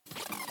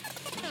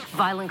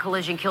Violent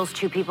collision kills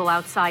 2 people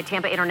outside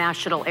Tampa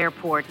International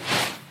Airport.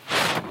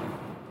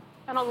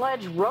 An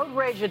alleged road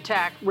rage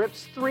attack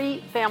rips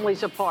 3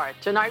 families apart.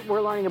 Tonight,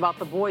 we're learning about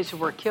the boys who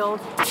were killed.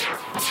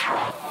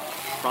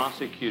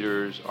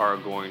 Prosecutors are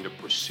going to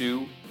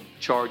pursue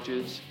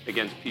charges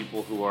against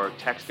people who are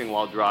texting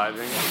while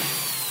driving.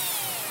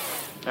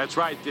 That's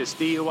right. This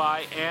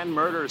DUI and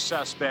murder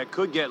suspect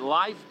could get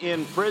life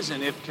in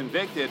prison if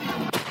convicted.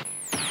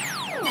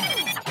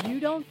 You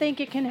don't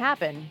think it can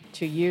happen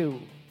to you.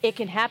 It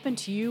can happen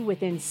to you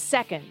within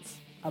seconds,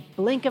 a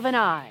blink of an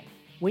eye.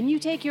 When you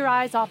take your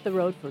eyes off the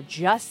road for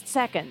just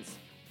seconds,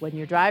 when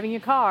you're driving your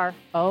car,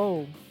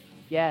 oh,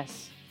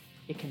 yes,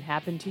 it can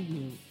happen to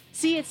you.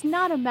 See, it's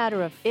not a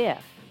matter of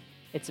if,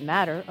 it's a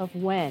matter of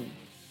when.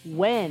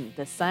 When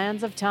the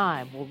sands of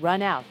time will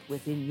run out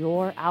within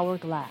your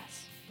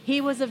hourglass. He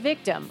was a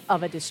victim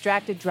of a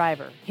distracted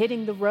driver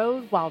hitting the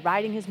road while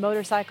riding his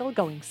motorcycle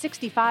going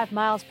 65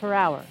 miles per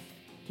hour.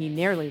 He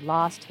nearly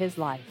lost his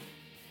life.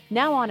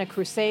 Now on a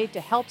crusade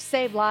to help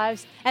save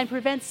lives and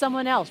prevent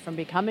someone else from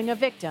becoming a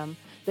victim,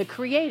 the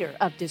creator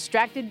of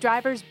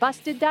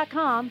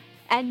DistractedDriversBusted.com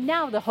and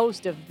now the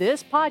host of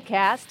this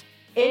podcast,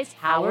 it's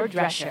Howard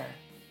Drescher.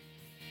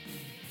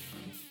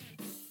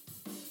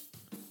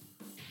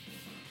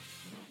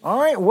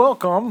 All right,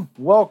 welcome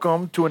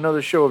to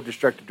another show of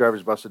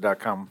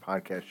DistractedDriversBusted.com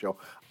podcast show.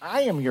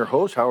 I am your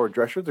host, Howard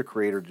Drescher, the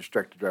creator of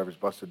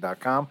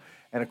DistractedDriversBusted.com,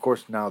 and of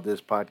course now this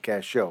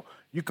podcast show.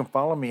 You can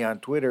follow me on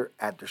Twitter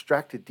at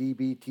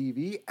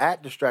DistractedDBTV,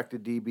 at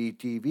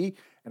DistractedDBTV,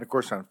 and of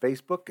course on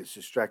Facebook it's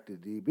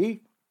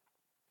DistractedDB.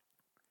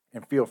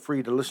 And feel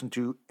free to listen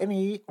to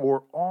any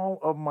or all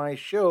of my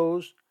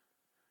shows,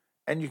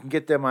 and you can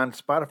get them on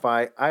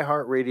Spotify,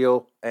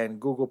 iHeartRadio, and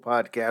Google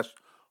Podcasts,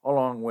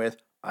 along with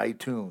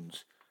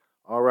iTunes.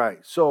 All right,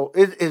 so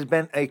it has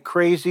been a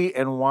crazy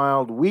and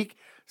wild week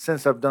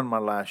since I've done my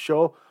last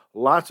show.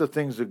 Lots of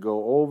things to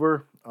go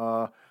over.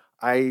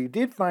 I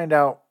did find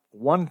out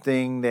one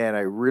thing that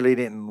I really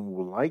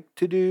didn't like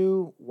to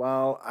do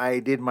while I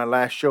did my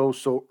last show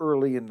so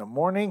early in the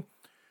morning,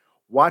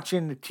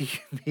 watching the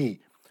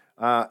TV.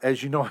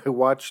 As you know, I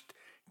watched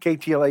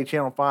KTLA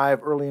Channel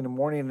 5 early in the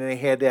morning, and they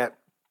had that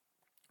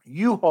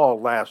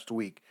U-Haul last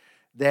week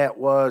that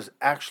was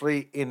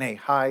actually in a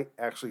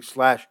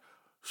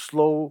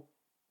slow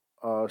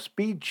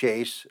speed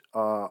chase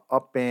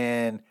up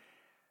in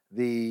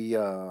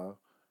the,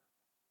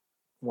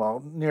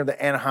 near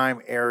the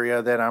Anaheim area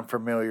that I'm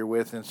familiar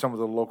with and some of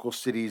the local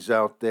cities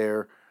out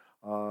there.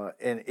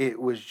 And it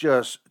was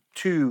just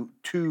too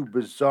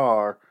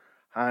bizarre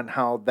on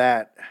how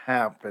that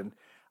happened.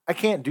 I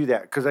can't do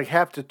that because I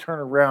have to turn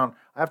around.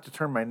 I have to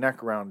turn my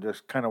neck around to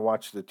just kind of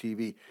watch the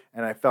TV.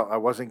 And I felt I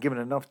wasn't giving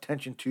enough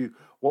attention to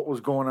what was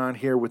going on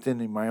here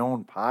within my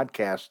own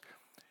podcast.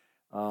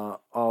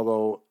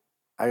 Although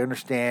I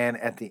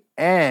understand at the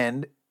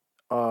end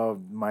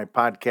of my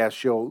podcast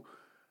show,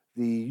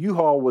 the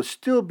U-Haul was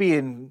still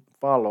being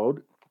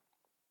followed.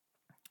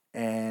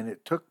 And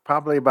it took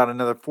probably about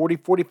another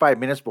 45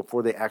 minutes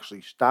before they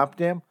actually stopped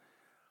him.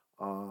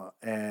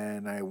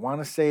 And I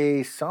want to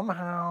say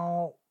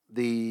somehow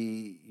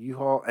the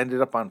U-Haul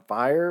ended up on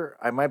fire.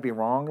 I might be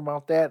wrong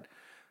about that,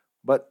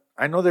 but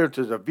I know there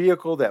was a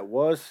vehicle that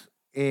was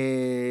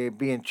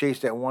being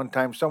chased at one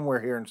time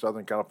somewhere here in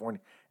Southern California,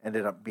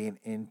 ended up being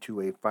into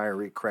a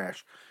fiery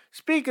crash.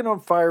 Speaking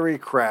of fiery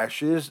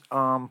crashes,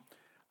 I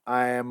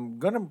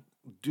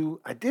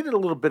did a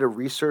little bit of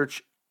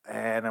research,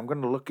 and I'm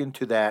going to look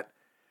into that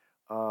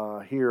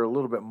here a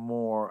little bit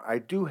more. I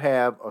do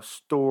have a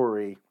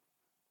story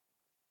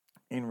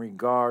in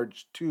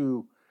regards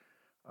to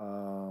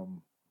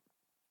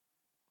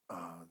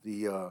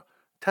the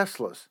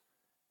Teslas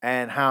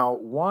and how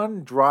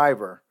one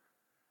driver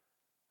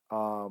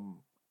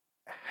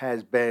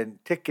has been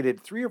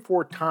ticketed 3 or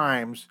 4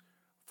 times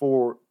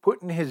for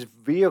putting his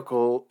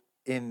vehicle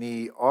in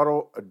the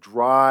auto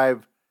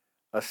drive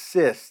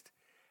assist,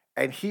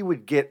 and he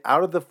would get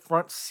out of the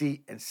front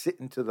seat and sit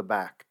into the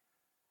back.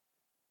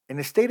 In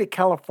the state of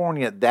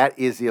California, that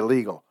is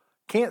illegal.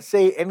 Can't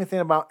say anything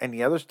about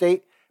any other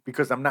state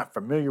because I'm not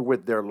familiar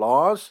with their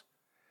laws.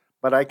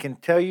 But I can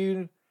tell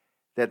you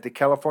that the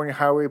California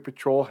Highway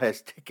Patrol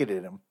has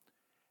ticketed him.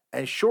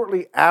 And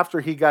shortly after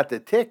he got the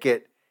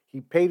ticket,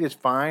 he paid his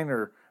fine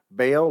or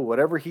bail,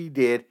 whatever he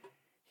did.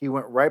 He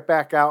went right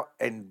back out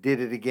and did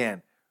it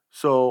again.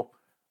 So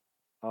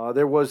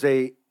there was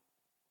a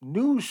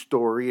news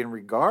story in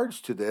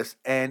regards to this.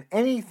 And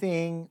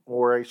anything,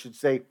 or I should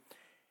say,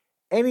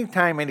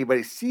 anytime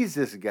anybody sees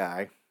this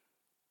guy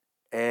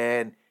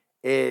and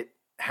it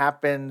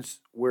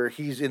happens where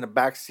he's in the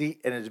back seat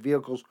and his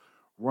vehicle's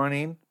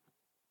running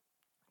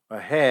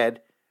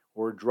ahead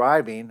or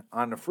driving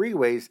on the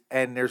freeways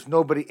and there's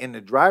nobody in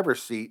the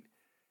driver's seat,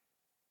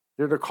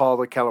 they're to call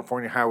the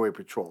California Highway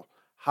Patrol.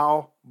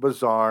 How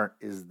bizarre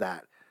is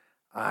that?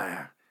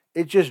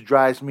 It just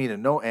drives me to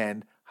no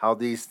end how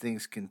these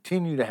things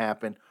continue to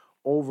happen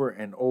over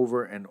and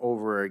over and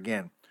over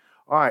again.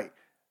 All right,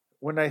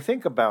 when I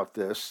think about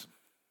this,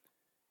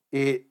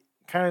 it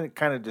kind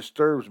of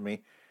disturbs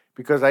me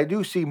because I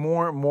do see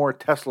more and more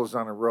Teslas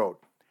on the road.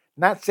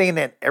 Not saying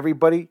that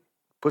everybody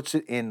puts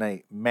it in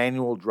a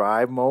manual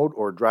drive mode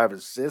or drive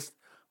assist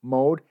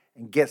mode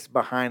and gets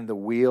behind the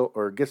wheel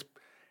or gets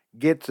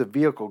the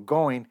vehicle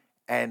going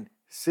and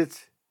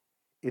sits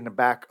in the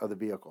back of the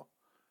vehicle.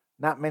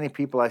 Not many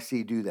people I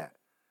see do that.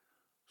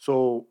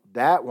 So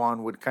that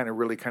one would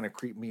really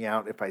creep me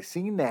out. If I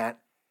seen that,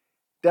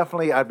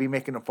 definitely I'd be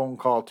making a phone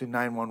call to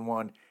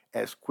 911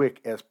 as quick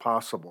as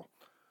possible.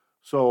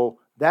 So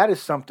that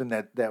is something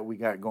that we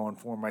got going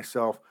for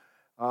myself.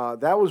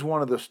 That was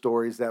one of the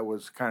stories that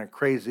was kind of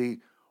crazy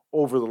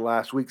over the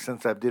last week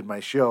since I did my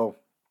show.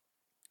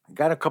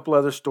 Got a couple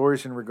other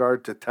stories in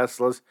regard to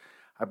Teslas.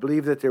 I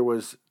believe that there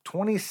was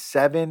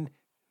 27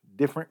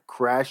 different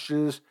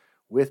crashes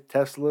with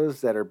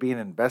Teslas that are being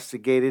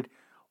investigated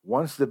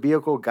once the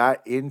vehicle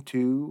got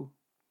into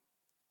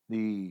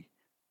the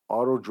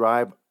auto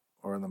drive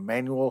or in the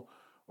manual,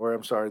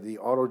 the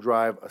auto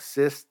drive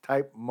assist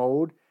type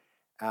mode,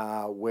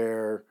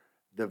 where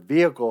the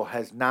vehicle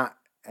has not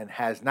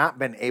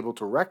been able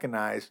to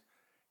recognize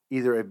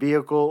either a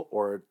vehicle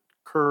or a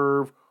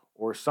curve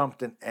or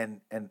something,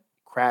 and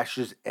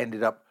crashes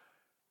ended up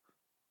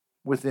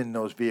within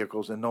those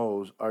vehicles, and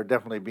those are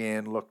definitely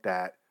being looked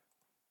at.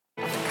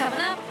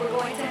 Coming up, we're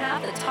going to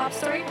have the top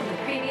story from the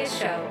previous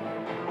show.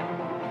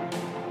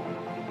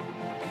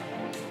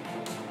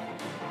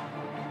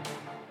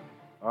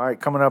 All right,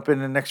 coming up in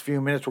the next few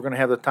minutes, we're going to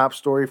have the top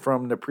story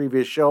from the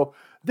previous show.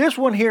 This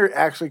one here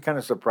actually kind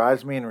of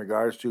surprised me in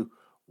regards to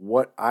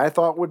what I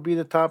thought would be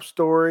the top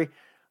story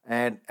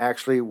and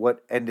actually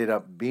what ended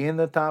up being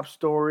the top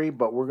story,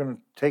 but we're going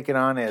to take it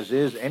on as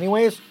is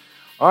anyways.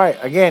 All right,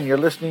 again, you're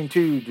listening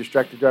to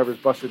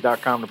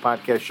DistractedDriversBusted.com, the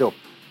podcast show.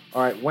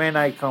 All right, when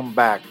I come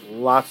back,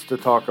 lots to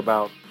talk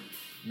about.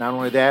 Not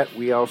only that,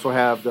 we also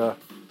have the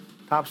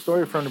top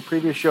story from the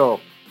previous show.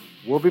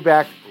 We'll be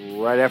back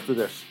right after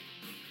this.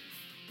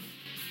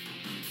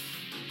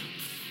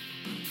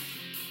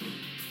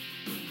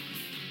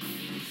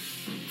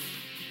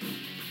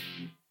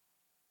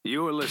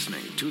 You're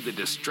listening to the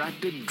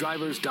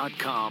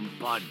DistractedDrivers.com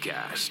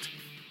podcast.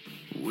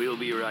 We'll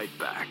be right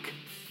back.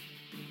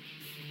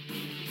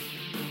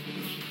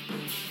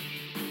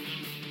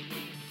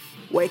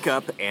 Wake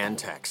up and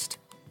text.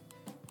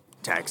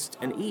 Text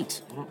and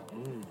eat.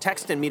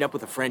 Text and meet up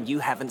with a friend you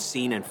haven't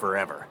seen in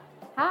forever.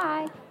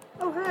 Hi.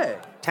 Oh, hey.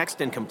 Text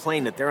and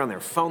complain that they're on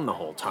their phone the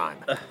whole time.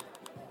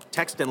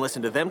 Text and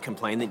listen to them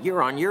complain that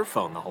you're on your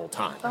phone the whole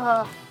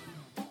time.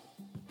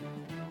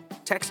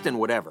 Text and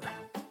whatever.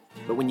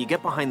 But when you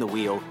get behind the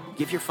wheel,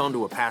 give your phone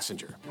to a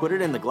passenger. Put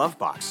it in the glove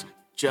box.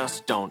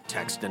 Just don't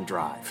text and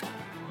drive.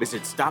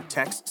 Visit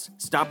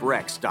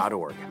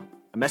StopTextsStopWrecks.org.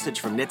 A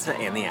message from NHTSA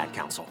and the Ad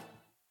Council.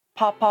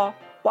 Papa,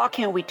 why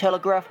can't we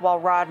telegraph while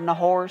riding a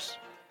horse?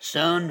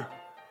 Son,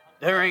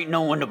 there ain't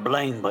no one to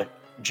blame but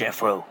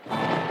Jeffro.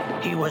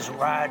 He was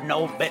riding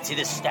old Betsy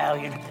the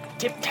Stallion,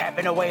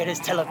 tip-tapping away at his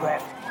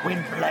telegraph,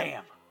 when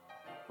blam!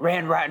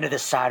 Ran right into the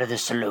side of the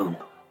saloon.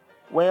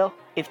 Well,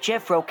 if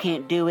Jeffro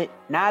can't do it,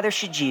 neither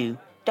should you.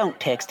 Don't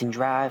text and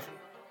drive.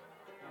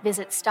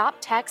 Visit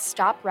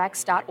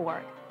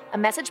StopTextsStopWrecks.org. A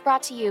message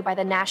brought to you by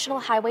the National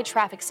Highway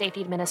Traffic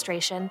Safety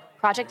Administration,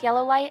 Project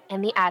Yellow Light,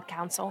 and the Ad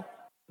Council.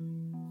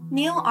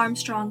 Neil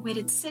Armstrong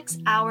waited 6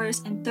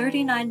 hours and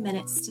 39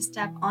 minutes to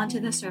step onto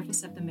the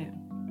surface of the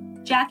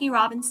moon. Jackie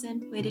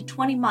Robinson waited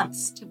 20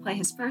 months to play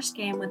his first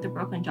game with the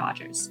Brooklyn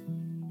Dodgers.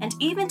 And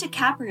even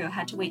DiCaprio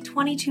had to wait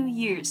 22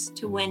 years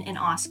to win an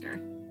Oscar.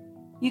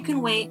 You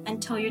can wait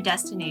until your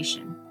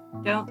destination.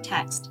 Don't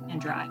text and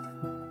drive.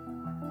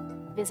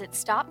 Visit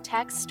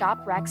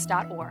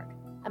StopTextsStopWrecks.org.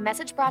 A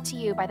message brought to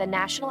you by the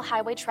National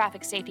Highway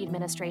Traffic Safety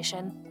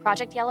Administration,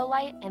 Project Yellow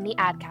Light, and the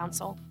Ad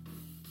Council.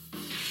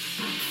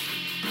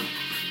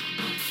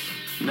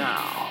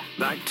 Now,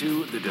 back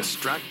to the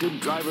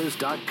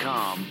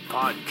DistractedDrivers.com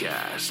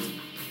podcast.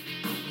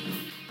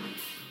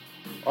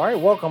 All right,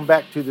 welcome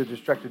back to the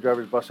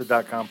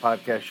DistractedDriversBusted.com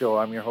podcast show.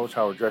 I'm your host,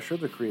 Howard Drescher,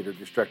 the creator of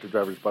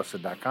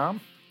DistractedDriversBusted.com,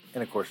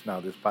 and, of course,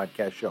 now this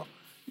podcast show.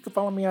 You can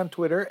follow me on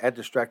Twitter at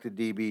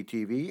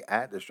DistractedDBTV,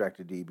 at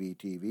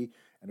DistractedDBTV,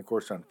 and, of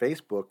course, on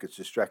Facebook, it's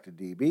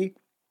DistractedDB.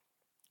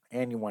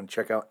 And you want to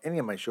check out any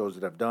of my shows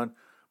that I've done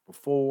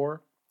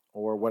before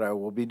or what I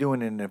will be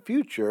doing in the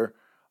future,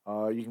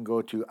 you can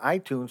go to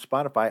iTunes,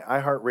 Spotify,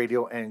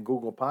 iHeartRadio, and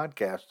Google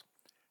Podcasts.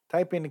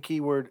 Type in the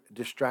keyword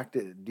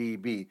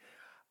DistractedDB.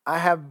 I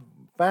have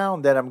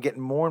found that I'm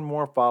getting more and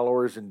more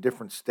followers in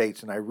different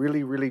states, and I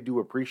really, really do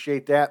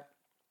appreciate that.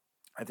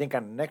 I think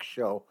on the next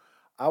show,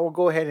 I will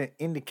go ahead and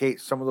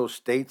indicate some of those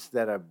states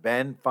that have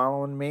been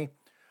following me.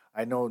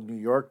 I know New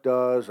York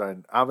does,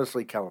 and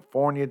obviously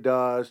California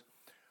does.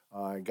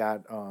 I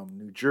got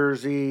New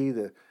Jersey,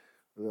 the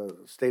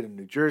state of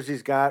New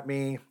Jersey's got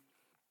me.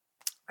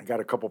 I got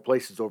a couple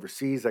places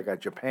overseas. I got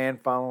Japan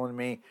following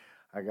me.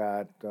 I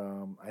got,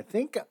 I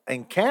think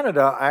in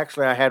Canada,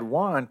 actually I had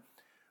one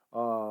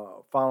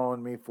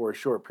following me for a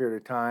short period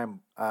of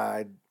time.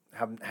 I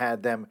haven't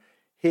had them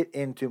hit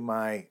into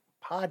my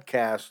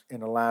podcast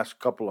in the last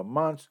couple of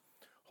months.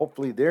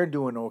 hopefully they're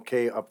doing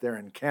okay up there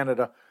in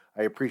Canada.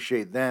 I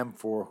appreciate them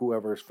for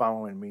whoever is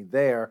following me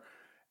there.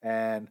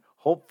 And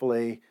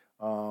hopefully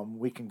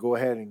we can go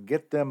ahead and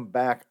get them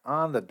back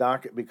on the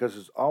docket, because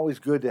it's always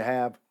good to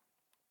have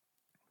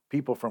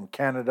people from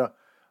Canada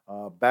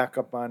back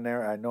up on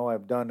there. I know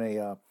I've done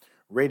a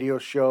radio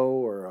show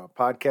or a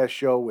podcast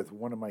show with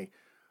one of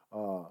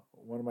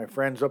my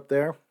friends up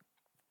there.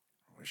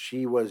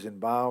 She was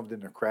involved in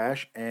the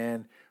crash,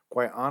 and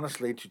quite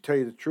honestly, to tell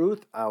you the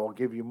truth, I will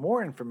give you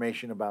more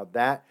information about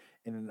that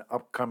in the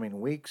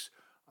upcoming weeks.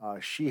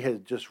 She has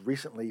just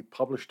recently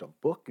published a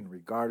book in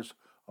regards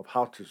of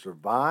how to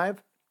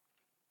survive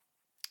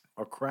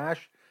a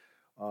crash.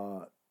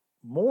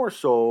 More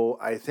so,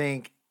 I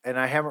think, and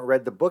I haven't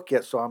read the book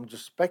yet, so I'm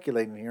just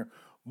speculating here,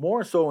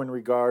 more so in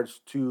regards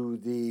to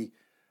the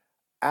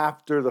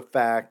after the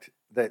fact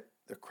that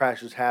the crash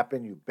has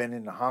happened, you've been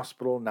in the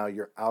hospital, now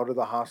you're out of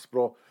the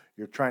hospital,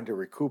 you're trying to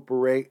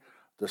recuperate,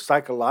 the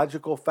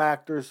psychological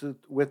factors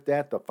with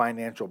that, the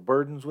financial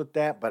burdens with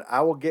that, but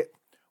I will get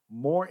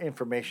more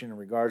information in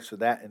regards to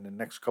that in the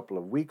next couple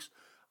of weeks.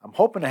 I'm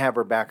hoping to have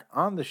her back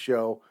on the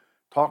show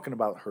talking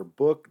about her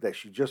book that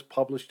she just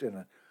published, and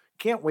I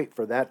can't wait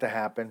for that to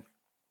happen.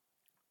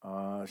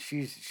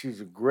 She's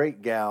a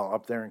great gal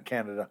up there in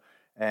Canada,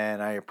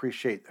 and I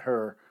appreciate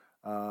her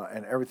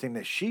and everything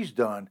that she's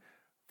done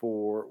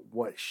for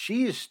what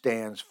she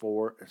stands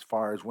for as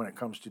far as when it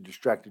comes to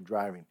distracted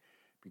driving,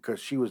 because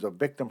she was a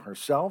victim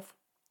herself,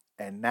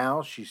 and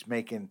now she's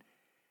making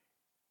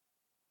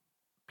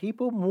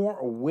people more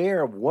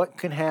aware of what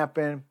can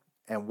happen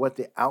and what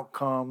the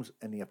outcomes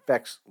and the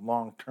effects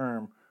long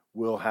term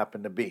will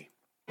happen to be.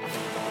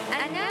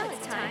 And now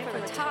it's time for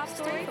the top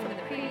story from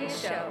the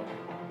previous show.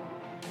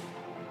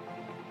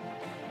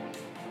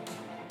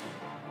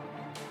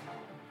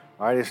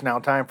 All right, it's now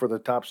time for the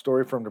top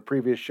story from the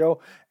previous show,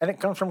 and it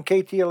comes from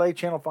KTLA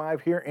Channel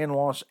 5 here in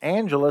Los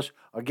Angeles.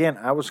 Again,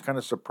 I was kind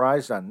of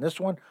surprised on this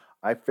one.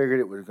 I figured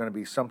it was going to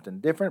be something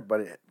different, but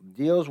it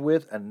deals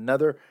with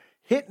another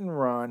hit and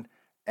run.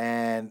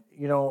 And,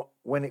 you know,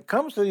 when it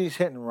comes to these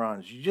hit and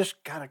runs, you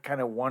just got to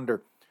kind of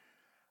wonder,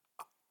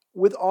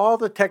 with all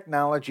the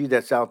technology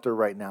that's out there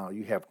right now,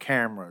 you have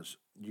cameras,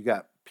 you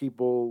got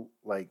people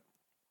like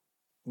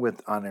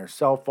on their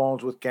cell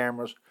phones with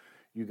cameras.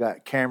 You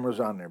got cameras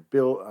on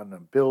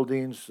the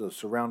buildings, the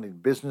surrounding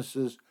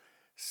businesses.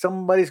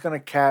 Somebody's going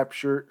to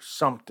capture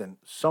something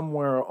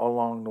somewhere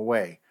along the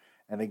way.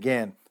 And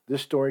again,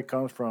 this story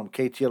comes from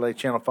KTLA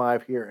Channel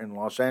 5 here in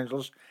Los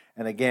Angeles.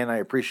 And again, I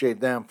appreciate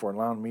them for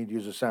allowing me to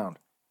use the sound.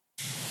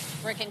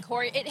 Rick and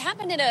Corey, it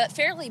happened in a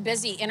fairly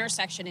busy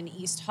intersection in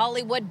East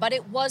Hollywood, but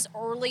it was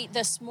early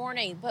this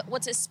morning. But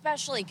what's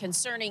especially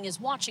concerning is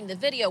watching the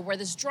video where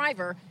this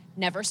driver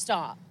never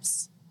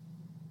stops.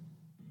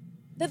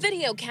 The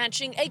video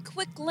catching a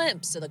quick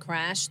glimpse of the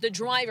crash, the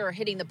driver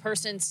hitting the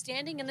person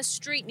standing in the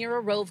street near a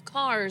row of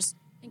cars,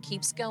 and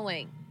keeps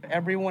going.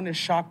 Everyone is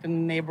shocked in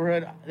the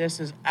neighborhood. This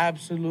is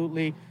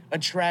absolutely a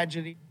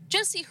tragedy.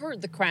 Jesse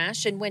heard the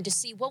crash and went to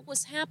see what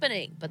was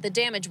happening, but the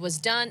damage was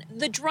done,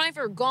 the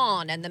driver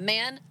gone, and the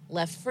man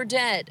left for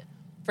dead.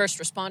 First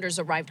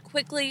responders arrived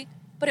quickly,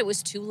 but it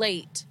was too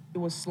late. It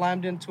was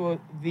slammed into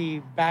the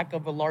back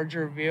of a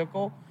larger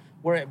vehicle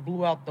where it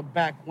blew out the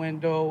back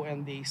window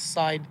and the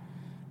side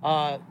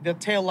the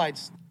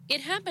taillights. It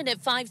happened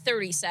at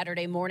 5:30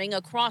 Saturday morning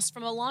across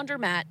from a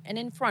laundromat and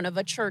in front of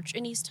a church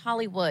in East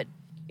Hollywood.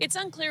 It's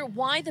unclear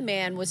why the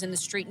man was in the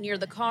street near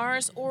the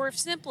cars or if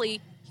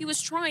simply he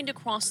was trying to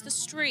cross the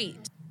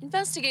street.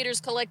 Investigators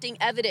collecting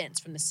evidence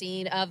from the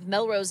scene of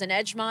Melrose and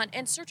Edgemont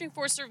and searching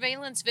for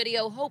surveillance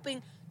video,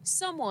 hoping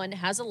someone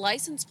has a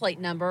license plate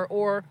number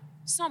or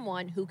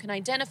someone who can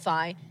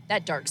identify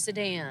that dark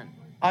sedan.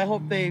 I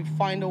hope they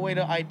find a way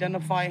to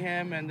identify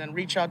him and then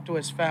reach out to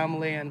his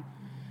family and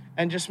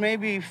just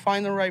maybe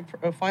find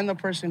the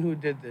person who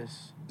did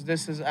this.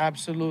 This is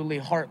absolutely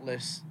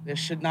heartless. This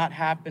should not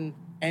happen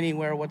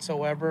anywhere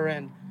whatsoever,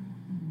 and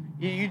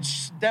you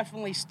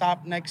definitely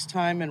stop next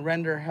time and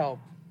render help.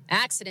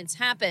 Accidents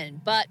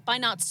happen, but by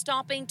not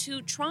stopping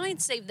to try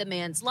and save the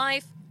man's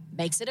life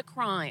makes it a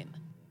crime.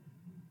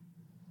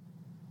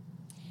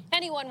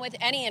 Anyone with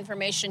any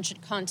information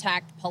should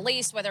contact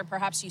police, whether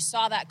perhaps you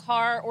saw that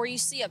car or you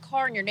see a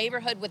car in your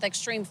neighborhood with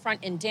extreme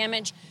front end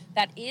damage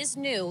that is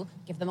new.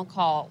 Give them a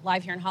call.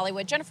 Live here in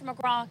Hollywood, Jennifer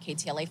McGraw,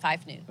 KTLA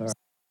 5 News.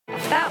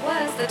 That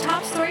was the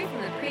top story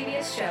from the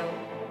previous show.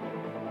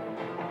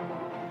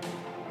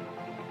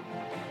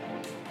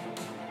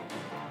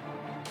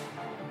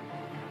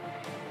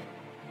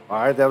 All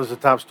right, that was the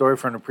top story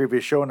from the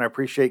previous show, and I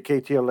appreciate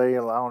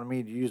KTLA allowing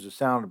me to use the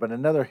sound, but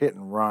another hit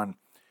and run.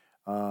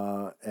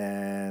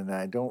 And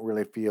I don't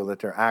really feel that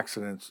they're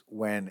accidents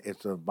when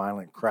it's a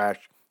violent crash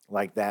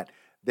like that.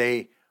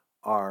 They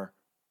are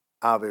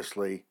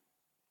obviously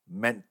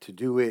meant to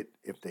do it.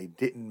 If they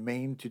didn't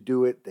mean to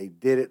do it, they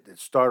did it. It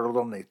startled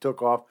them. They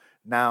took off.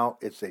 Now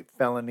it's a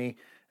felony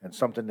and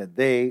something that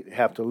they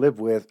have to live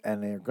with,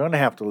 and they're going to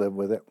have to live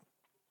with it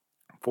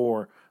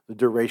for the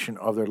duration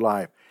of their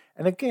life.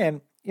 And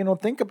again,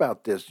 think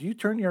about this. You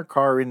turn your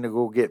car in to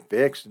go get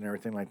fixed and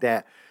everything like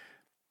that.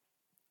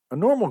 A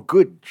normal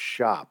good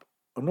shop,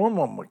 a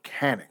normal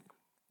mechanic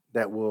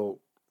that will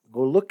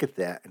go look at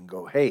that and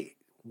go, hey,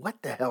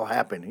 what the hell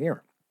happened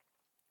here?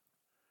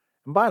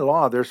 And by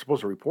law, they're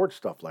supposed to report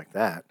stuff like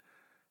that.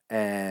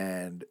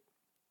 And,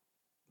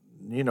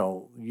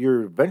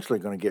 you're eventually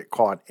going to get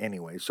caught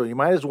anyway. So you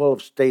might as well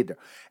have stayed there.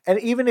 And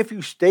even if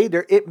you stayed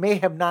there, it may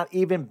have not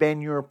even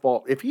been your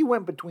fault. If he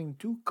went between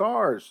two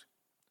cars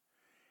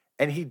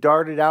and he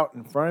darted out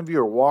in front of you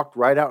or walked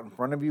right out in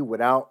front of you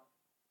without,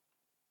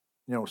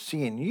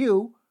 seeing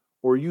you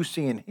or you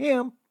seeing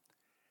him,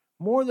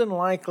 more than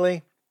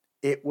likely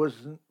it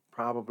wasn't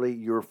probably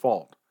your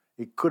fault.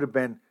 It could have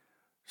been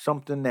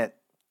something that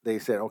they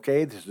said,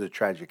 okay, this is a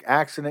tragic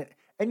accident,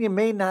 and you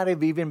may not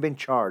have even been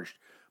charged.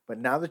 But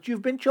now that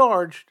you've been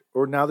charged,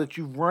 or now that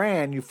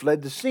you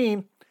fled the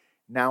scene,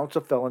 now it's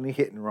a felony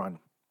hit and run.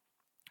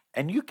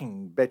 And you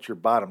can bet your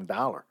bottom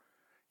dollar,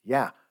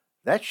 yeah,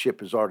 that ship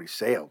has already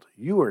sailed.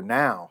 You are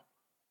now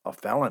a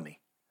felon,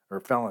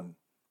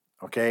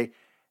 okay?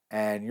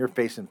 And you're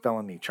facing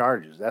felony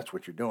charges. That's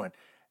what you're doing.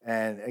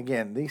 And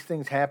again, these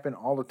things happen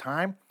all the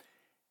time,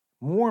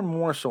 more and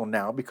more so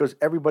now, because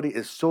everybody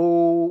is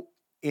so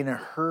in a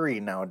hurry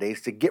nowadays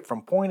to get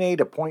from point A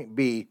to point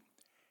B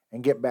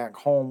and get back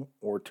home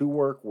or to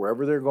work,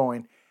 wherever they're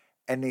going,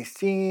 and they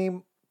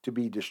seem to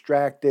be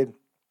distracted.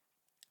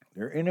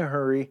 They're in a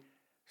hurry.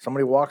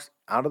 Somebody walks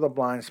out of the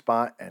blind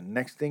spot, and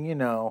next thing you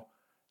know,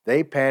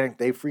 they panic,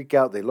 they freak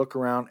out, they look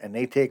around, and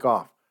they take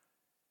off.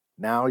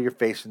 Now you're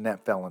facing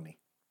that felony.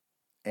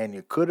 And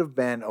you could have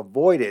been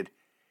avoided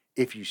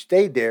if you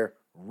stayed there,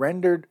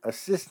 rendered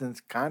assistance,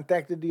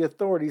 contacted the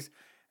authorities,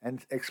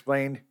 and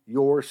explained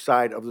your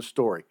side of the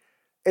story.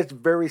 It's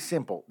very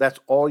simple. That's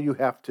all you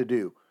have to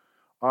do.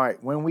 All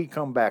right, when we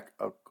come back,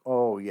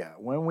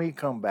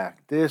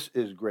 this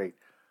is great.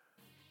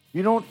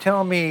 You don't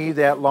tell me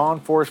that law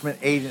enforcement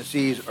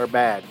agencies are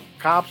bad.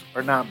 Cops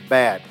are not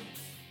bad.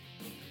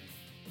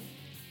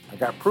 I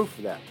got proof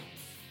of that.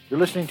 You're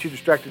listening to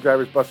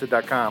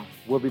DistractedDriversBusted.com.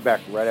 We'll be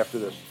back right after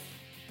this.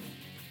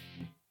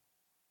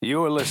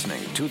 You're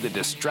listening to the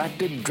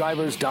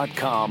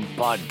DistractedDrivers.com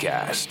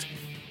podcast.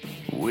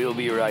 We'll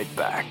be right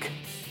back.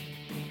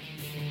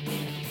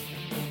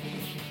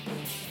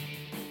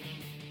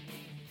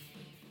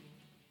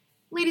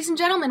 Ladies and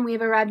gentlemen, we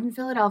have arrived in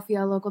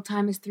Philadelphia. Local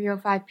time is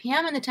 3:05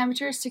 p.m. and the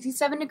temperature is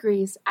 67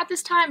 degrees. At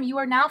this time, you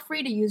are now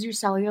free to use your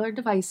cellular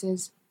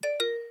devices.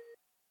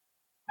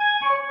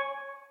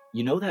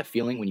 You know that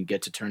feeling when you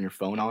get to turn your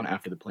phone on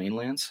after the plane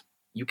lands?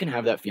 You can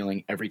have that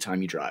feeling every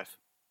time you drive.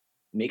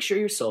 Make sure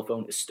your cell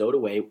phone is stowed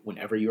away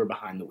whenever you are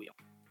behind the wheel.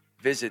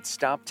 Visit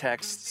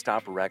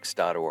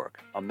StopTextStopWrecks.org.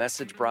 A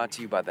message brought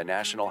to you by the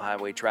National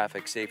Highway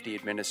Traffic Safety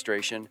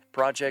Administration,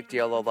 Project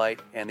Yellow Light,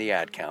 and the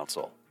Ad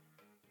Council.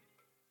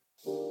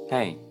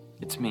 Hey,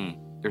 it's me,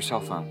 your cell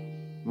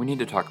phone. We need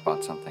to talk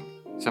about something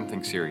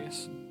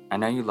serious. I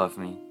know you love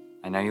me.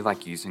 I know you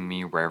like using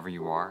me wherever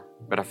you are,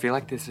 but I feel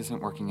like this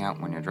isn't working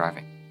out when you're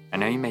driving. I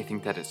know you may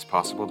think that it's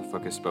possible to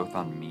focus both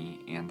on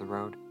me and the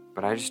road,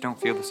 but I just don't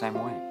feel the same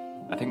way.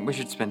 I think we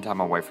should spend time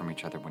away from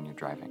each other when you're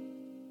driving.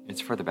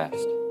 It's for the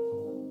best.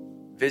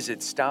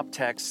 Visit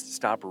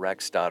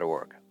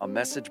StopTextStopWrecks.org. A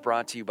message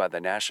brought to you by the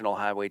National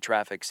Highway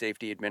Traffic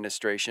Safety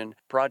Administration,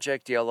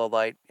 Project Yellow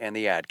Light, and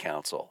the Ad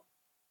Council.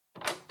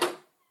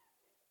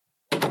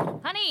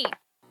 Honey,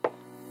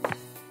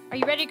 are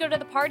you ready to go to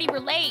the party? We're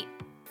late.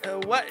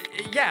 What?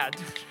 Yeah,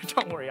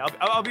 don't worry.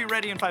 I'll be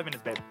ready in 5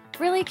 minutes, babe.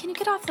 Really? Can you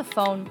get off the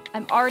phone?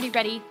 I'm already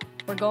ready.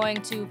 We're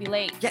going to be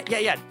late.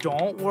 Yeah.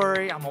 Don't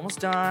worry. I'm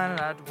almost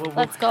done.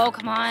 Let's go.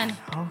 Come on.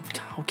 Oh,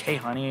 okay,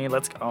 honey.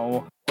 Let's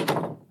go.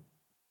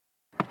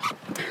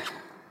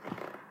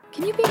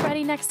 Can you be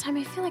ready next time?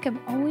 I feel like I'm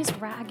always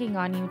ragging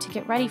on you to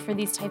get ready for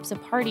these types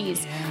of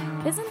parties.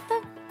 Yeah. Isn't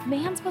the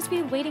man supposed to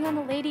be waiting on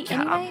the lady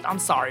anyway? I'm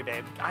sorry,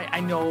 babe.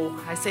 I know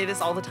I say this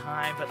all the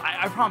time, but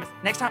I promise.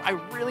 Next time, I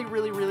really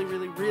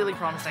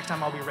promise next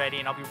time I'll be ready,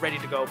 and I'll be ready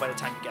to go by the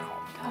time you get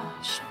home.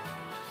 Gosh.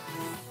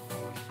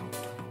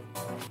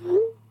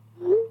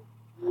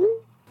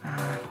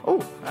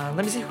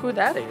 Let me see who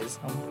that is.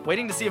 I'm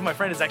waiting to see if my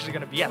friend is actually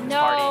going to be at this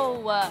party.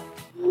 No!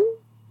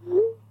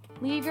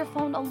 Leave your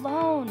phone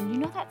alone. You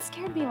know that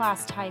scared me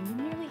last time. You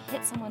nearly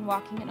hit someone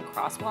walking in a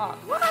crosswalk.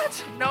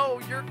 What?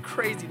 No, you're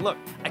crazy. Look,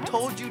 I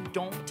told you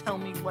don't tell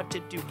me what to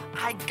do.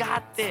 I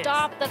got this.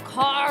 Stop the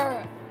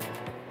car.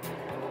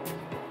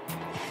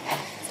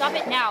 Stop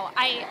it now.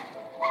 I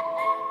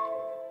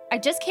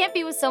just can't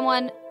be with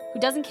someone who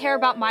doesn't care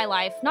about my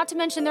life, not to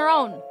mention their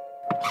own.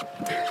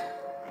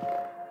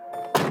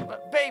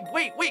 Babe,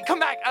 wait, come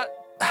back.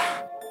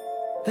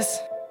 This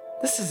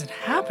isn't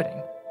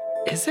happening,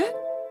 is it?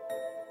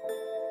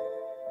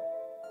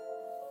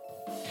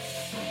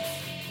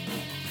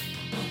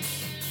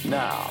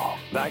 Now,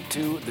 back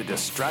to the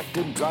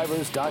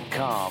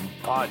DistractedDrivers.com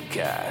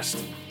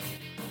podcast.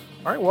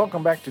 All right,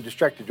 welcome back to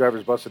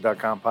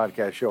DistractedDriversBusted.com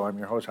podcast show. I'm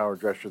your host, Howard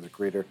Drescher, the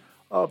creator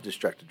of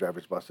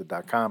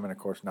DistractedDriversBusted.com, and of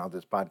course now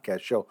this podcast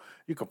show.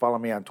 You can follow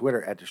me on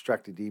Twitter at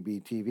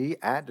DistractedDBTV,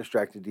 at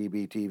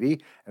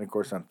DistractedDBTV, and of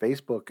course on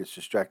Facebook it's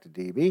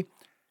DistractedDB.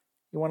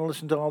 You want to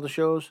listen to all the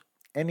shows,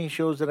 any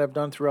shows that I've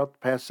done throughout the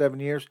past 7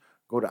 years,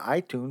 go to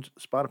iTunes,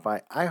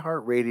 Spotify,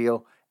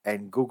 iHeartRadio,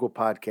 and Google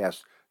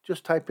Podcasts.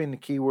 Just type in the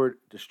keyword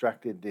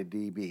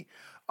DistractedDB.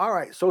 All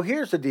right, so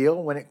here's the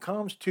deal. When it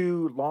comes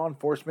to law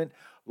enforcement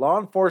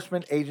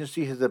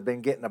agencies have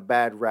been getting a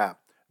bad rap.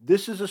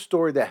 This is a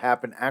story that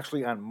happened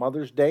actually on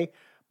Mother's Day,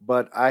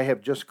 but I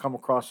have just come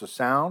across the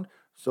sound,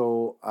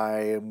 so I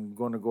am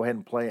going to go ahead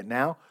and play it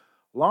now.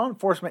 Law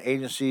enforcement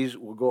agencies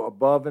will go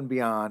above and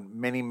beyond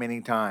many, many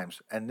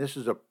times, and this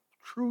is a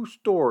true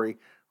story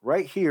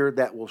right here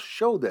that will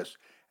show this.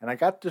 And I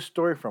got this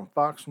story from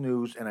Fox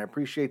News, and I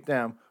appreciate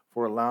them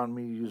for allowing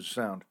me to use the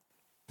sound.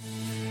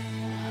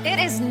 It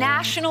is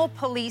National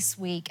Police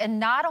Week, and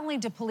not only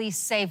do police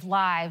save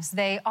lives,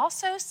 they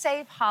also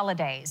save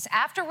holidays.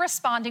 After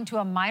responding to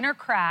a minor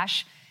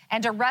crash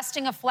and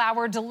arresting a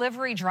flower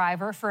delivery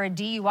driver for a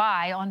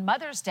DUI on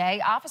Mother's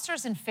Day,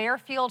 officers in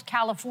Fairfield,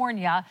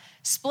 California,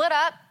 split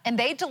up and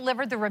they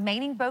delivered the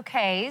remaining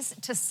bouquets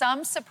to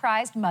some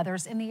surprised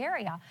mothers in the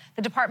area.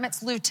 The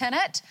department's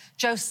Lieutenant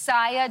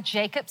Josiah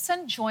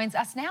Jacobson joins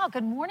us now.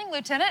 Good morning,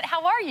 Lieutenant.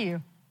 How are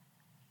you?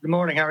 Good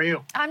morning. How are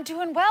you? I'm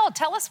doing well.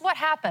 Tell us what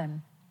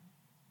happened.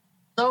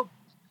 So,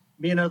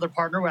 me and another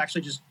partner were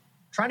actually just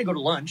trying to go to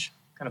lunch.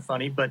 Kind of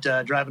funny, but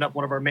driving up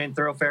one of our main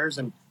thoroughfares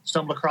and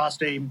stumbled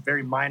across a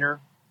very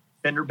minor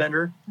fender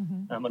bender.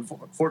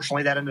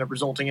 Unfortunately, that ended up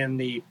resulting in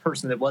the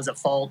person that was at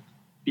fault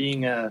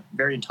being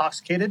very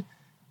intoxicated.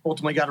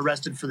 Ultimately got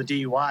arrested for the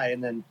DUI.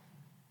 And then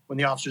when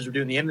the officers were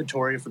doing the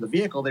inventory for the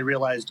vehicle, they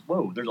realized,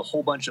 whoa, there's a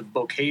whole bunch of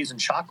bouquets and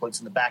chocolates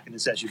in the back of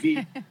this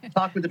SUV.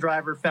 Talked with the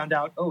driver, found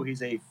out, oh,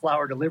 he's a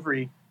flower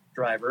delivery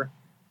driver.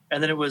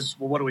 And then it was,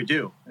 well, what do we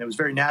do? And it was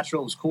very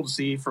natural. It was cool to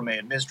see from an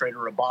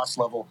administrator or a boss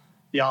level.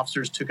 The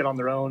officers took it on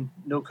their own,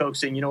 no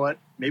coaxing, you know what,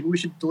 maybe we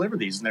should deliver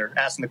these. And they're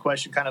asking the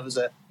question kind of as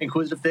an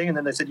inquisitive thing. And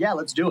then they said, yeah,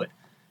 let's do it.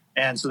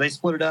 And so they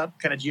split it up,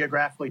 kind of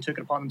geographically took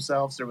it upon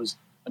themselves. There was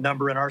a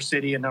number in our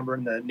city, a number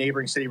in the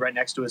neighboring city right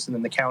next to us, and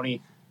then the county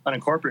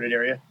unincorporated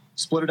area.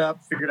 Split it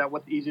up, figured out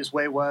what the easiest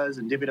way was,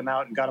 and divvied them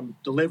out and got them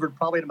delivered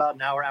probably in about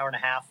an hour, hour and a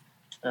half.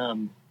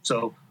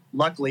 So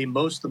luckily,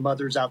 most of the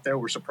mothers out there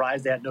were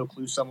surprised. They had no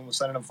clue someone was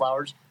sending them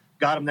flowers.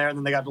 Got them there, and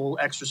then they got a little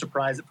extra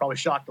surprise that probably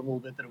shocked them a little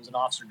bit that it was an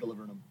officer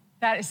delivering them.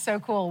 That is so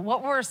cool.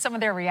 What were some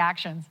of their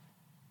reactions?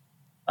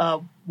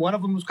 One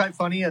of them was quite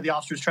funny. The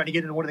officers tried to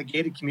get into one of the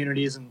gated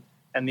communities,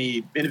 and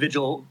the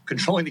individual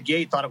controlling the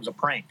gate thought it was a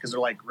prank because they're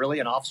like, really,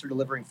 an officer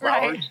delivering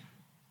flowers? Right.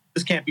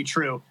 This can't be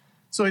true.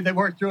 So they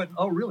worked through it.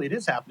 Oh, really, it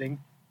is happening.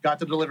 Got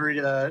the delivery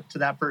to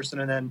that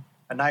person, and then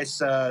a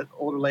nice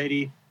older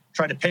lady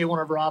tried to pay one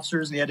of her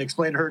officers, and he had to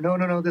explain to her,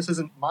 no, this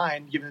isn't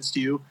mine, giving this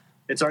to you.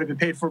 It's already been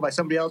paid for by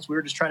somebody else. We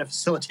were just trying to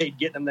facilitate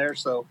getting them there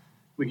so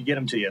we could get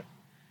them to you.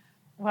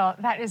 Well,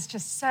 that is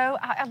just so,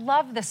 I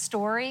love this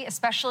story,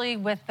 especially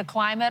with the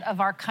climate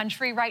of our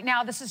country right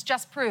now. This is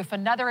just proof,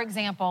 another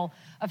example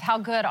of how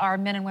good our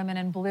men and women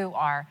in blue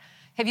are.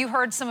 Have you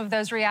heard some of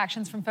those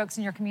reactions from folks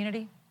in your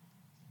community?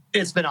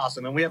 It's been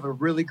awesome, and we have a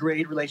really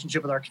great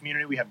relationship with our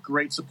community. We have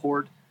great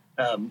support.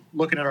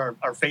 Looking at our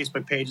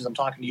Facebook pages, I'm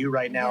talking to you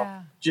right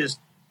now, just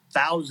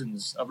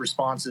thousands of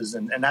responses,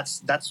 and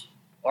that's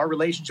our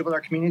relationship with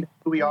our community,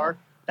 who we are.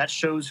 That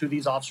shows who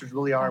these officers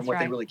really are and what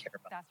they really care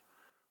about.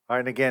 All right,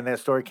 and again, that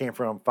story came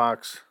from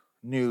Fox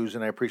News,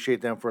 and I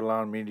appreciate them for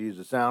allowing me to use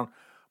the sound.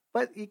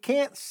 But you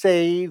can't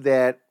say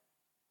that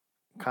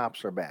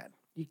cops are bad.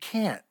 You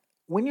can't.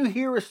 When you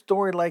hear a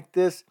story like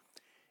this,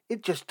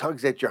 it just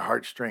tugs at your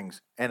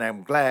heartstrings, and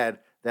I'm glad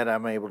that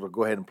I'm able to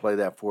go ahead and play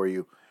that for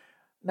you.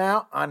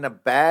 Now, on the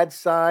bad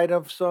side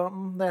of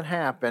something that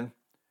happened,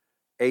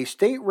 a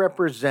state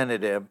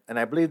representative, and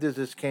I believe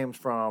this came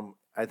from,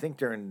 I think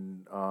they're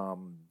in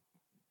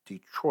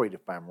Detroit,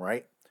 if I'm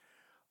right,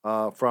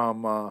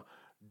 from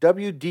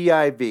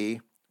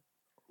WDIV,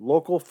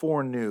 Local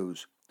 4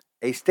 News.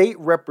 A state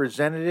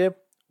representative,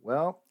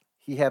 well,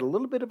 he had a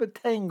little bit of a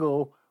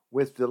tangle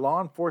with the law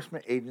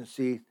enforcement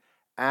agency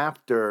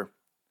after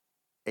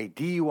a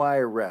DUI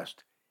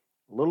arrest.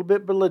 A little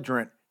bit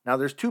belligerent. Now,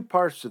 there's two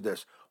parts to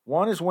this.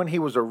 One is when he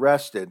was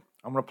arrested.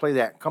 I'm going to play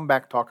that, come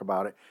back, talk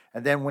about it.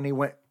 And then when he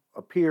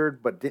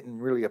appeared, but didn't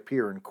really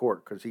appear in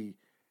court because he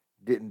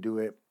didn't do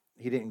it.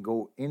 He didn't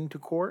go into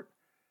court.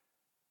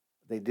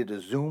 They did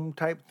a Zoom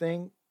type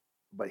thing,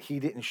 but he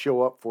didn't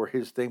show up for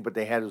his thing, but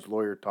they had his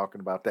lawyer talking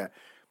about that.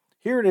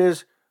 Here it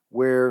is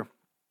where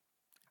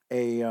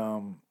a,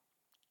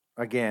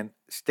 again,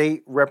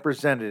 state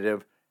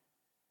representative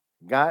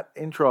got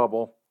in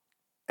trouble,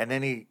 and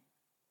then he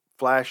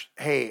flashed,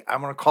 hey,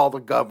 I'm going to call the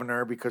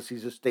governor because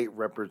he's a state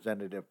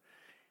representative.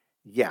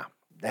 Yeah,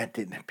 that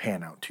didn't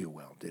pan out too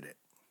well, did it?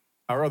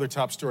 Our other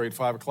top story at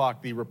 5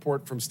 o'clock, the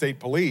report from state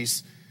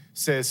police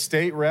says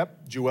State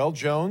Rep Jewell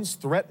Jones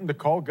threatened to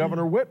call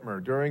Governor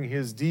Whitmer during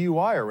his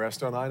DUI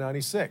arrest on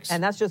I-96.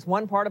 And that's just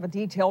one part of a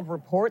detailed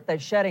report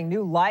that's shedding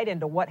new light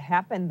into what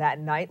happened that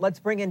night. Let's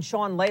bring in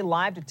Sean Lay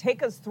live to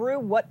take us through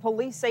what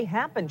police say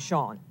happened,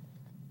 Sean.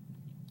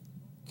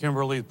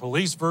 Kimberly, the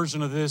police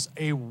version of this,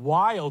 a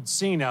wild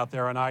scene out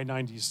there on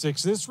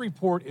I-96. This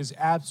report is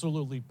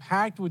absolutely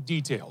packed with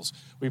details.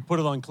 We put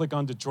it on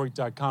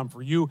clickondetroit.com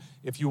for you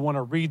if you want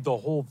to read the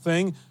whole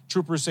thing.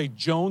 Troopers say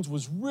Jones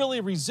was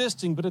really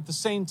resisting, but at the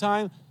same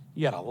time,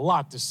 he had a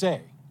lot to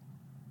say.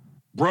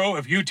 Bro,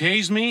 if you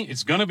tase me,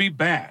 it's going to be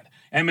bad.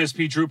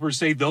 MSP troopers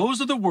say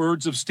those are the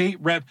words of State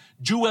Rep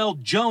Jewell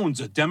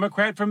Jones, a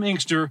Democrat from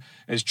Inkster,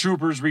 as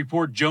troopers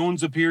report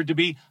Jones appeared to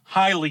be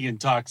highly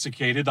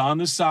intoxicated on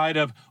the side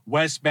of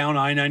westbound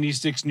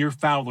I-96 near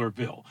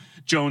Fowlerville.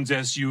 Jones'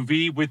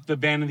 SUV with the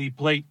vanity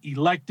plate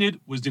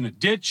elected was in a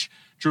ditch.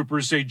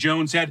 Troopers say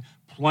Jones had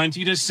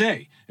plenty to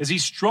say as he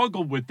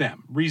struggled with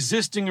them,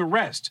 resisting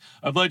arrest,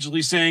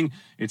 allegedly saying,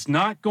 "It's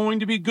not going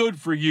to be good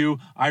for you.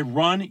 I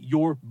run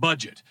your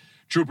budget."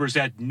 Troopers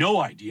had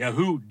no idea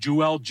who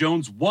Jewell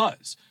Jones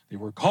was. They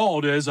were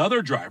called as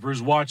other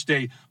drivers watched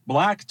a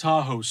black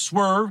Tahoe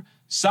swerve,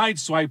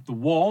 sideswipe the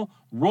wall,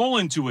 roll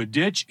into a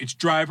ditch. Its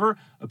driver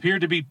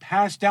appeared to be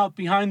passed out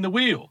behind the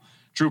wheel.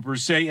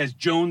 Troopers say as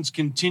Jones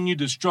continued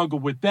to struggle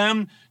with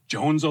them,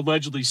 Jones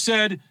allegedly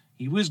said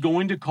he was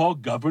going to call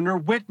Governor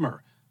Whitmer.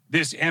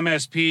 This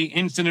MSP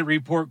incident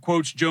report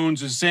quotes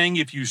Jones as saying,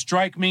 "If you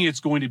strike me, it's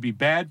going to be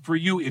bad for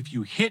you. If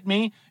you hit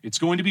me, it's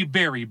going to be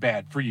very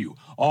bad for you.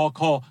 I'll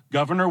call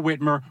Governor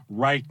Whitmer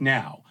right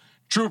now."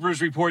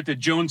 Troopers report that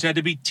Jones had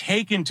to be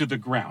taken to the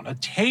ground. A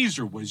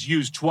taser was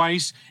used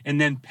twice and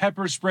then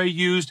pepper spray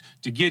used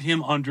to get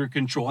him under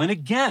control. And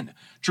again,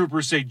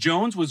 troopers say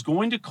Jones was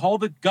going to call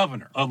the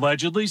governor,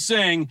 allegedly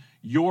saying,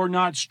 "You're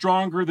not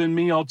stronger than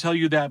me, I'll tell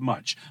you that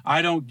much.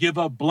 I don't give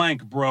a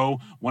blank, bro.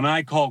 When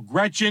I call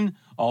Gretchen,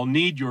 I'll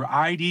need your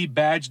ID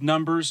badge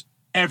numbers,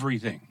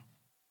 everything."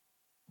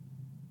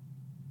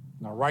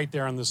 Now, right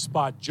there on the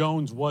spot,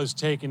 Jones was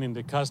taken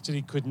into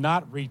custody, could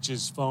not reach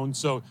his phone,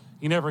 so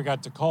he never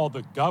got to call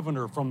the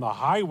governor from the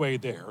highway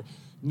there.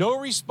 No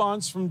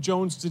response from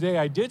Jones today.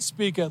 I did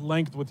speak at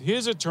length with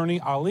his attorney,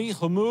 Ali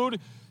Hamoud.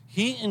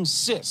 He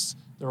insists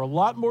there are a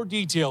lot more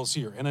details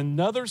here and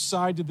another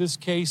side to this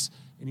case,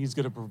 and he's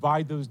going to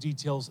provide those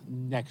details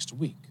next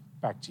week.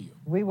 Back to you.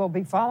 We will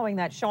be following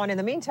that, Sean. In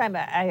the meantime,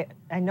 I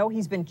know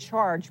he's been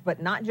charged,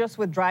 but not just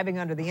with driving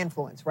under the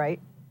influence,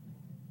 right?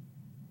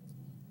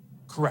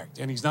 Correct.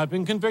 And he's not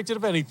been convicted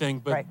of anything,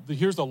 but Right.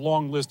 Here's a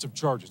long list of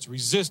charges: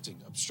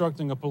 resisting,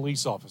 obstructing a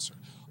police officer,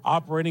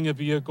 operating a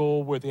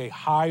vehicle with a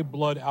high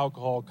blood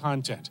alcohol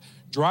content,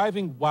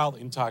 driving while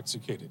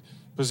intoxicated,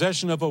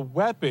 possession of a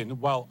weapon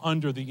while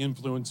under the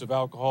influence of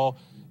alcohol,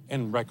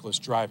 and reckless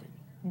driving.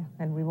 Yeah,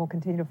 and we will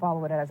continue to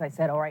follow it, as I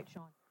said. All right,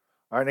 Sean.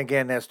 All right, and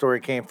again, that story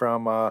came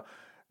from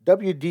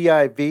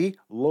WDIV,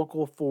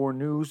 Local 4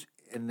 News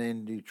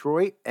in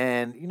Detroit.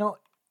 And, you know,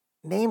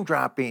 name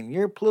dropping,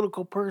 you're a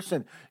political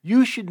person.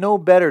 You should know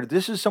better.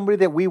 This is somebody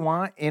that we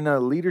want in a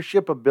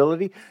leadership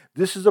ability.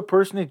 This is a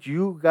person that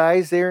you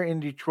guys there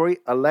in Detroit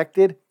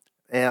elected.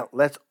 And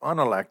let's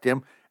unelect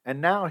him. And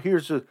now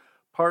here's a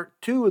part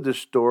 2 of the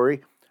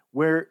story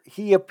where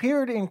he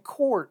appeared in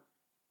court,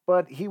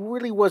 but he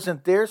really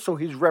wasn't there. So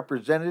his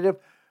representative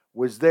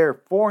was there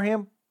for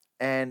him.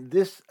 And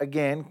this,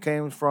 again,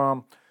 came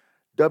from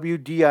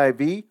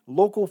WDIV,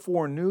 Local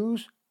 4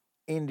 News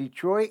in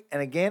Detroit.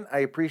 And again, I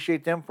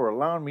appreciate them for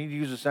allowing me to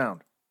use the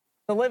sound.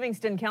 The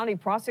Livingston County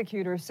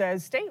prosecutor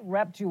says State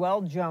Rep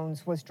Jewell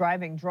Jones was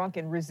driving drunk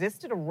and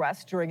resisted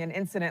arrest during an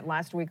incident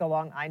last week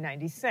along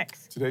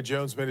I-96. Today,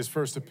 Jones made his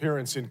first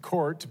appearance in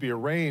court to be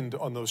arraigned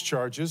on those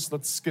charges.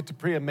 Let's get to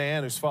Priya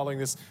Mann, who's following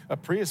this.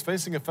 Priya is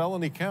facing a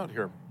felony count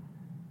here.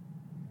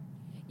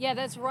 Yeah,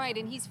 that's right.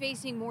 And he's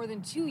facing more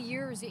than 2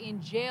 years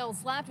in jail,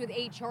 slapped with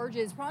 8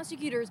 charges.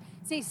 Prosecutors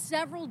say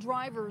several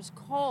drivers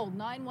called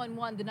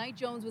 911 the night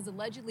Jones was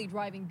allegedly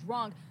driving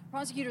drunk.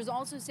 Prosecutors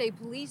also say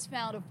police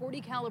found a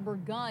 .40 caliber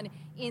gun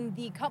in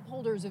the cup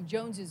holders of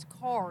Jones's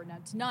car. Now,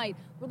 tonight,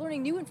 we're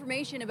learning new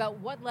information about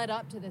what led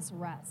up to this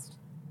arrest.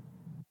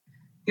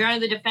 Your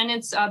Honor, the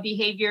defendant's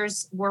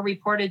behaviors were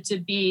reported to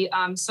be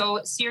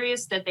so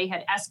serious that they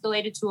had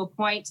escalated to a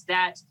point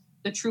that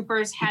the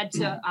troopers had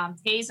to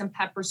tase and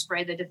pepper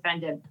spray the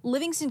defendant.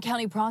 Livingston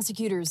County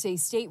prosecutors say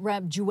State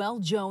Rep Jewell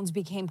Jones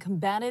became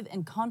combative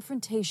and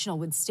confrontational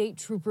with state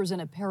troopers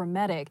and a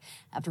paramedic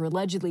after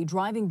allegedly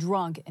driving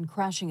drunk and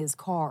crashing his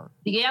car.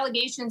 The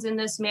allegations in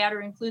this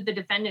matter include the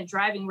defendant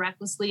driving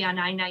recklessly on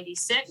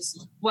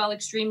I-96 while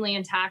extremely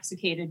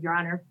intoxicated, Your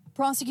Honor.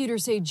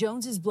 Prosecutors say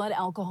Jones's blood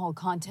alcohol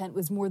content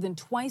was more than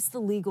twice the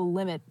legal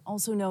limit,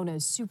 also known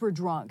as super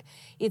drunk.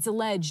 It's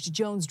alleged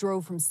Jones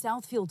drove from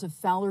Southfield to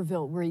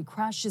Fowlerville, where he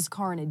crashed his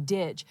car in a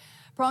ditch.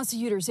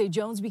 Prosecutors say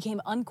Jones became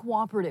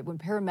uncooperative when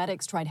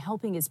paramedics tried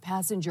helping his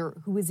passenger,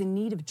 who was in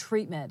need of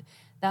treatment.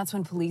 That's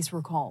when police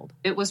were called.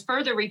 It was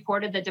further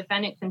reported the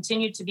defendant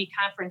continued to be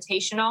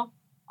confrontational,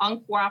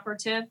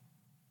 uncooperative,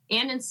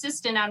 and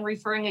insistent on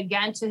referring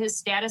again to his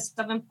status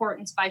of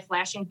importance by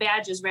flashing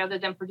badges rather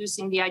than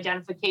producing the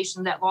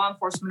identification that law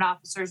enforcement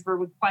officers were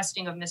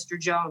requesting of Mr.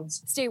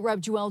 Jones. State Rep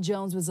Jewell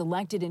Jones was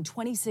elected in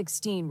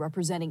 2016,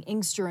 representing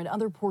Inkster and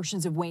other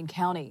portions of Wayne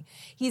County.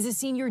 He's a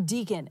senior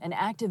deacon, an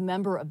active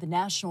member of the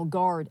National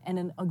Guard, and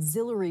an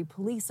auxiliary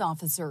police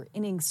officer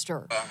in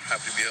Inkster. I'm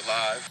happy to be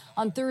alive.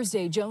 On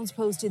Thursday, Jones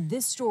posted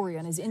this story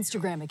on his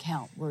Instagram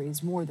account, where he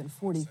has more than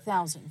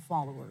 40,000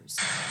 followers.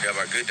 We have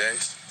our good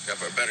days, we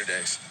have our better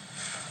days.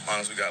 As long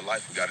as we got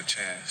life, we got a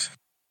chance.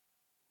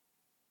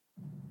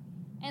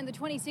 And the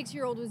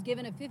 26-year-old was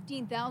given a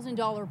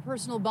 $15,000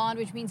 personal bond,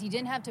 which means he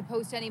didn't have to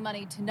post any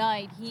money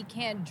tonight. He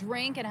can't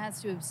drink and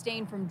has to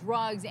abstain from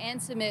drugs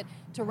and submit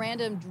to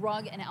random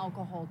drug and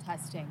alcohol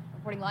testing.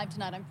 Reporting live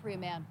tonight, I'm Priya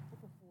Mann.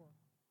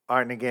 All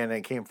right, and again,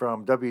 it came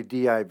from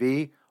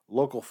WDIV,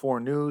 Local 4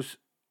 News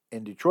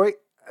in Detroit.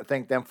 I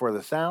thank them for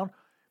the sound.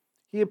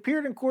 He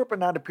appeared in court, but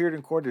not appeared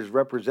in court. His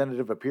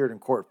representative appeared in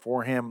court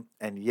for him,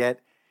 and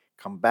yet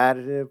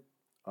combative,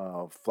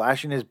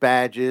 flashing his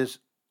badges.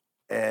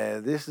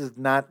 This is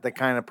not the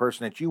kind of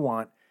person that you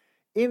want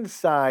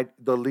inside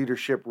the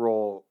leadership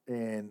role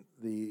in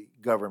the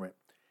government.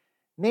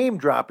 Name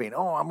dropping.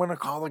 Oh, I'm going to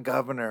call the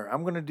governor.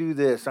 I'm going to do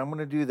this. I'm going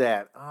to do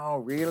that. Oh,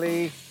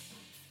 really?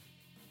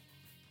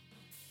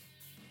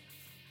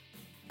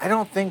 I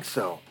don't think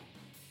so.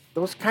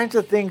 Those kinds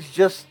of things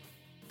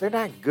they're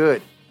not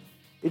good.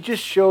 It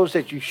just shows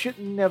that you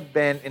shouldn't have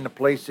been in the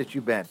place that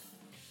you've been.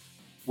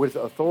 With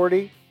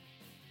authority,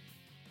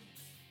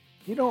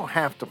 you don't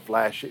have to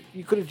flash it.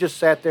 You could have just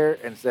sat there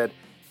and said,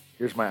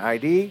 here's my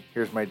ID,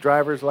 here's my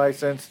driver's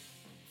license.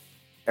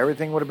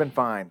 Everything would have been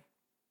fine.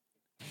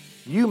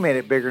 You made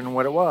it bigger than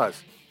what it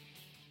was.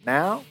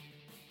 Now,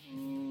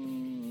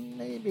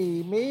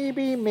 maybe,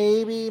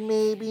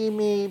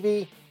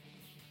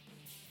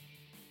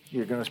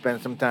 you're going to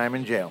spend some time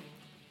in jail.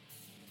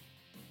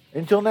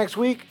 Until next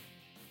week,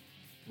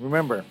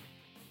 remember,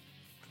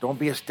 don't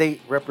be a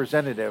state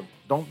representative.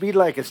 Don't be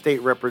like a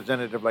state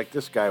representative like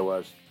this guy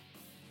was.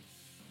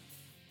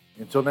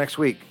 Until next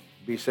week,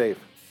 be safe.